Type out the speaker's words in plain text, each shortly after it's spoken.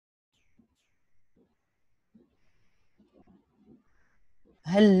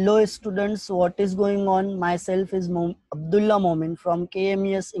Hello students, what is going on? Myself is Abdullah Momin from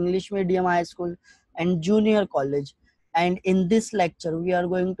KMES English Medium High School and Junior College, and in this lecture we are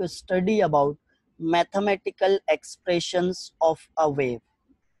going to study about mathematical expressions of a wave.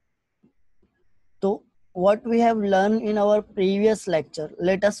 So what we have learned in our previous lecture,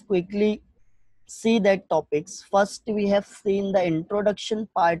 let us quickly see that topics. First we have seen the introduction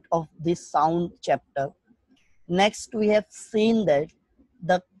part of this sound chapter. Next, we have seen that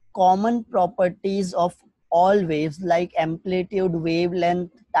the common properties of all waves like amplitude,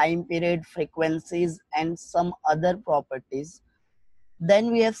 wavelength, time period, frequencies, and some other properties.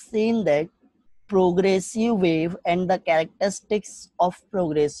 Then we have seen that progressive wave and the characteristics of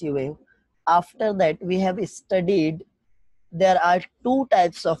progressive wave. After that, we have studied there are two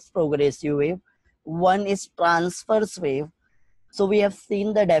types of progressive wave. One is transverse wave. So we have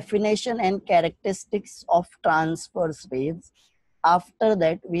seen the definition and characteristics of transverse waves. After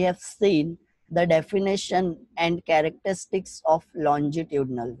that, we have seen the definition and characteristics of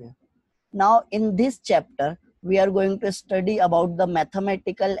longitudinal wave. Now, in this chapter, we are going to study about the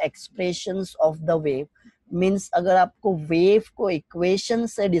mathematical expressions of the wave. Means अगर आपको wave को equation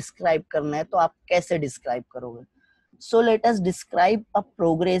से describe करना है तो आप कैसे describe करोगे? So let us describe a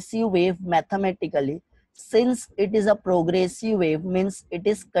progressive wave mathematically. Since it is a progressive wave, means it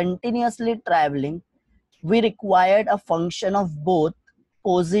is continuously traveling, we required a function of both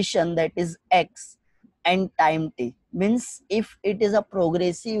position, that is x, and time t. Means if it is a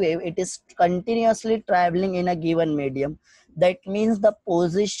progressive wave, it is continuously traveling in a given medium. That means the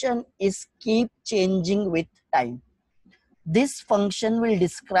position is keep changing with time. This function will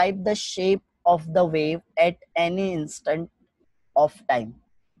describe the shape of the wave at any instant of time.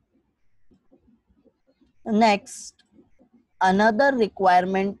 Next, another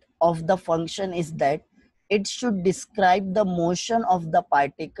requirement of the function is that it should describe the motion of the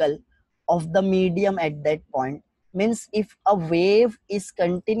particle of the medium at that point. Means if a wave is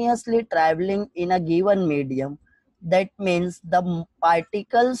continuously traveling in a given medium, that means the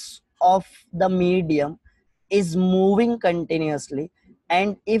particles of the medium is moving continuously,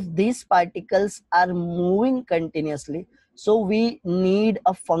 and if these particles are moving continuously, so we need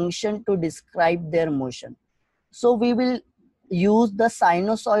a function to describe their motion. So we will use the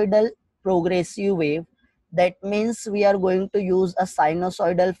sinusoidal progressive wave. That means we are going to use a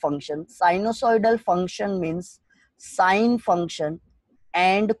sinusoidal function. Sinusoidal function means sine function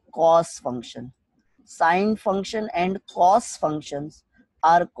and cos function. Sine function and cos functions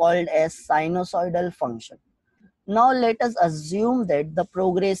are called as sinusoidal function. Now let us assume that the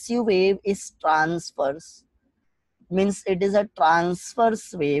progressive wave is transverse. Means it is a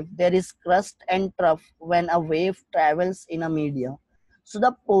transverse wave. There is crest and trough when a wave travels in a medium. So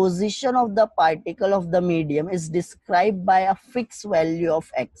the position of the particle of the medium is described by a fixed value of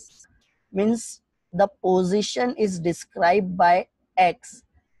x. Means the position is described by x,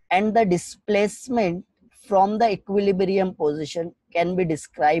 and the displacement from the equilibrium position can be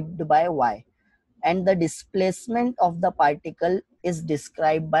described by y, and the displacement of the particle is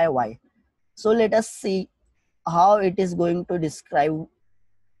described by y. So let us see how it is going to describe.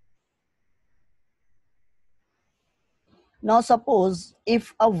 Now suppose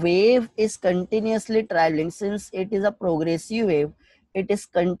if a wave is continuously traveling, since it is a progressive wave, it is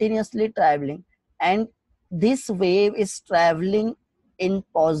continuously traveling, and this wave is traveling in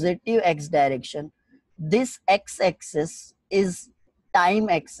positive x direction. This x-axis is time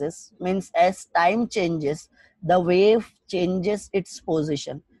axis. Means as time changes, the wave changes its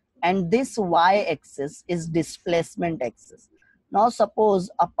position, and this y-axis is displacement axis. Now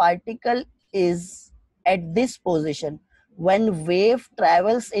suppose a particle is at this position. When wave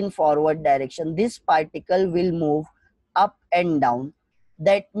travels in forward direction, this particle will move up and down.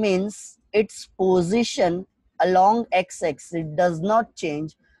 That means its position along x-axis does not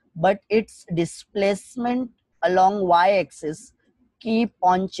change, but its displacement along y-axis keep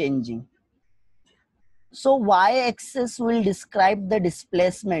on changing. So y-axis will describe the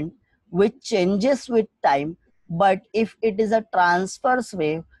displacement which changes with time, but if it is a transverse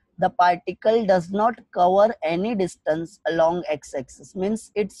wave, the particle does not cover any distance along x-axis.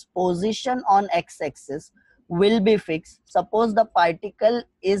 Means its position on x-axis will be fixed. Suppose the particle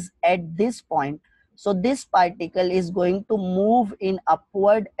is at this point, so this particle is going to move in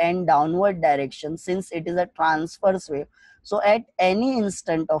upward and downward direction since it is a transverse wave. So at any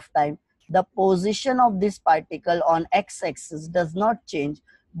instant of time, the position of this particle on x-axis does not change,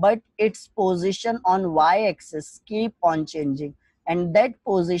 but its position on y-axis keep on changing, and that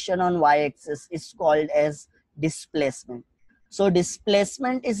position on y-axis is called as displacement. So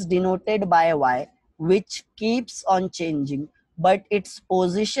displacement is denoted by y, which keeps on changing, but its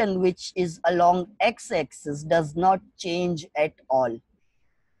position, which is along x-axis, does not change at all.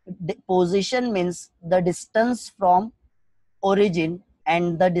 The position means the distance from origin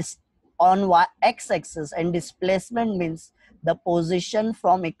and the on x-axis, and displacement means the position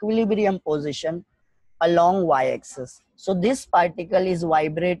from equilibrium position along y-axis. So this particle is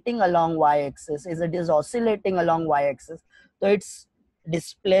vibrating along y-axis, it is oscillating along y-axis. So its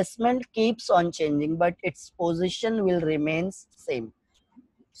displacement keeps on changing, but its position will remain same.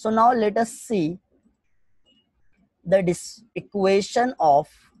 So now let us see the equation of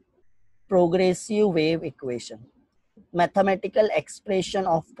progressive wave equation, mathematical expression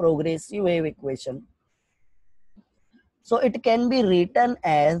of progressive wave equation. So it can be written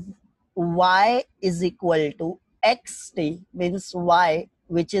as y is equal to xt, means y,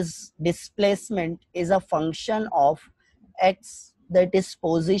 which is displacement, is a function of x, that is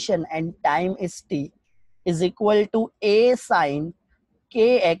position, and time is t, is equal to a sine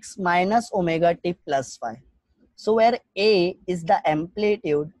kx minus omega t plus phi. So where a is the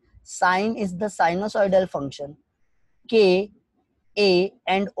amplitude, sine is the sinusoidal function, k, a,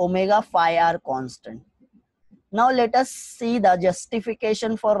 and omega phi are constant. Now let us see the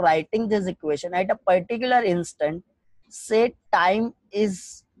justification for writing this equation at a particular instant. Say time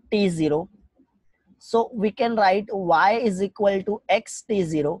is t0. So we can write y is equal to x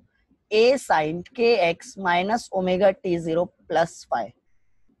t0, a sine kx minus omega t0 plus phi.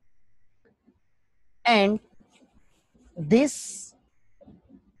 And this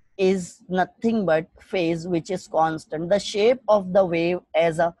is nothing but phase, which is constant. The shape of the wave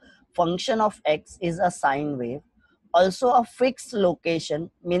as a function of x is a sine wave. Also a fixed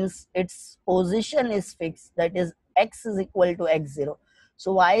location means its position is fixed, that is x is equal to x0.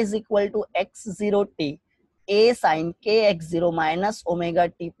 So y is equal to x0 t, a sine kx0 minus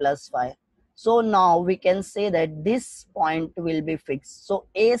omega t plus phi. So now we can say that this point will be fixed. So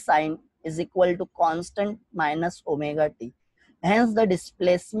a sine is equal to constant minus omega t. Hence the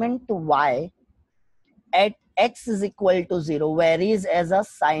displacement y at x is equal to 0 varies as a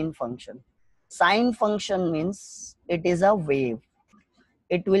sine function. Sine function means it is a wave.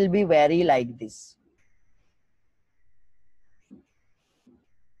 It will be vary like this.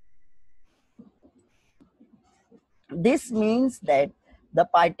 This means that the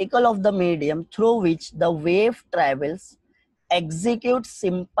particle of the medium through which the wave travels executes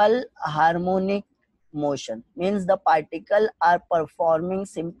simple harmonic motion. Means the particle are performing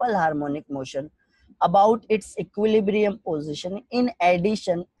simple harmonic motion about its equilibrium position. In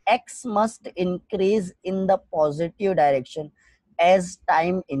addition, x must increase in the positive direction as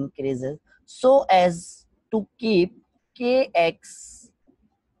time increases, so as to keep kx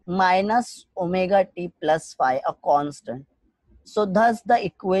minus omega t plus phi a constant. So thus the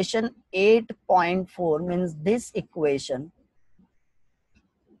equation 8.4 means this equation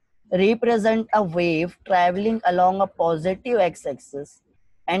represent a wave traveling along a positive x-axis,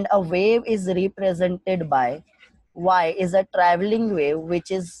 and a wave is represented by y is a traveling wave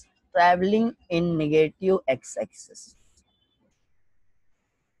which is traveling in negative x-axis.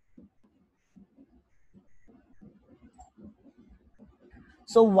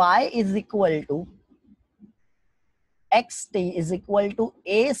 So y is equal to xt is equal to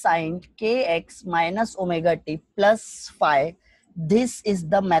a sine kx minus omega t plus phi. This is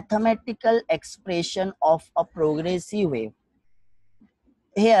the mathematical expression of a progressive wave.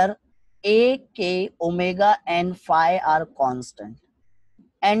 Here a, k, omega and phi are constant,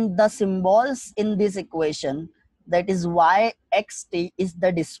 and the symbols in this equation, that is y xt, is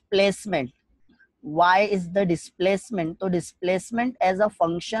the displacement. Y is the displacement. So displacement as a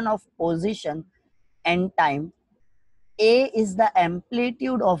function of position and time. A is the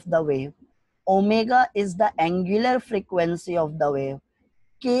amplitude of the wave. Omega is the angular frequency of the wave.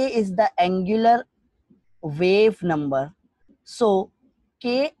 K is the angular wave number. So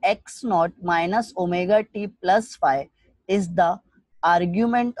kx naught minus omega t plus phi is the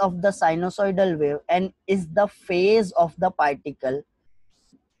argument of the sinusoidal wave and is the phase of the particle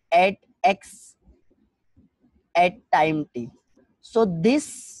at x at time t. So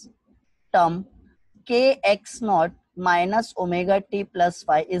this term kx naught minus omega t plus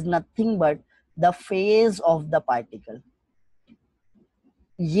phi is nothing but the phase of the particle.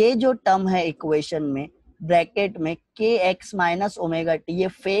 ये जो term है equation में bracket में के x minus omega T, ये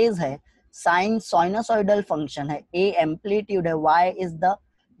phase है, sign sinusoidal function है, A amplitude है, Y is the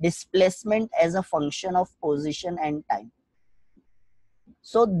displacement as a function of position and time.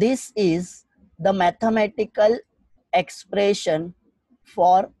 So this is the mathematical expression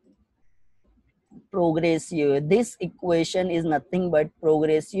for progressive. This equation is nothing but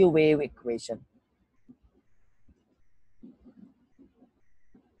progressive wave equation.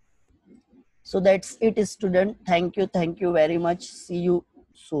 So that's it, student. Thank you very much. See you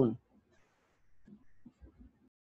soon.